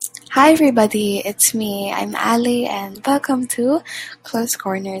Hi everybody, it's me. I'm Ali and welcome to Close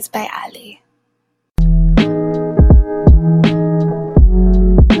Corners by Ali.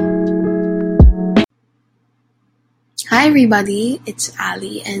 Hi everybody, it's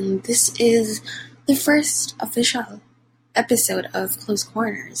Ali and this is the first official episode of Close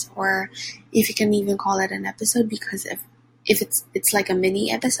Corners, or if you can even call it an episode, because if it's like a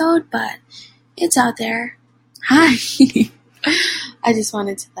mini episode, but it's out there. Hi. I just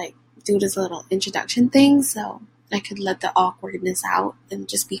wanted to do this little introduction thing so I could let the awkwardness out and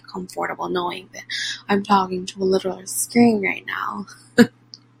just be comfortable knowing that I'm talking to a literal screen right now. But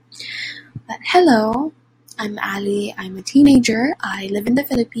hello, I'm Ali. I'm a teenager. I live in the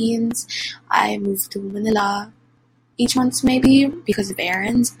Philippines. I moved to Manila each month maybe because of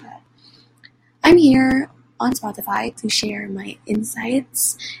errands, but I'm here on Spotify to share my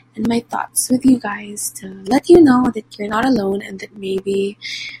insights and my thoughts with you guys, to let you know that you're not alone and that maybe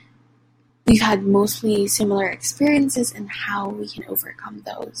we've had mostly similar experiences and how we can overcome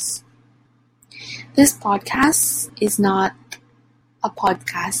those. This podcast is not a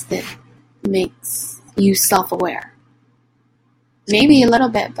podcast that makes you self-aware. Maybe a little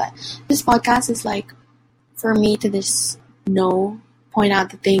bit, but this podcast is like for me to just point out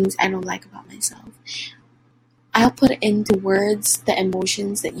the things I don't like about myself. I'll put into words the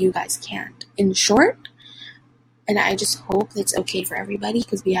emotions that you guys can't. In short, and I just hope it's okay for everybody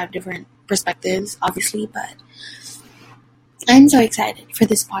because we have different perspectives, obviously, but I'm so excited for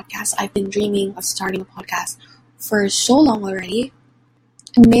this podcast. I've been dreaming of starting a podcast for so long already,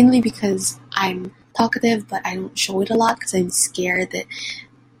 and mainly because I'm talkative, but I don't show it a lot because I'm scared that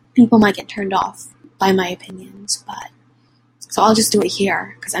people might get turned off by my opinions, so I'll just do it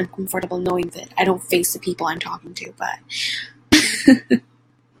here because I'm comfortable knowing that I don't face the people I'm talking to, but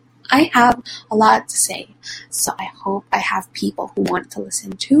I have a lot to say, so I hope I have people who want to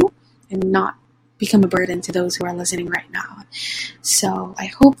listen to and not become a burden to those who are listening right now. So I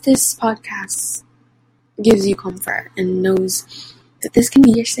hope this podcast gives you comfort and knows that this can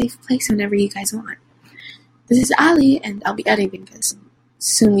be your safe place whenever you guys want. This is Ali, and I'll be editing this,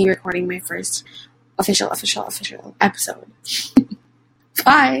 soonly recording my first official episode.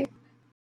 Bye!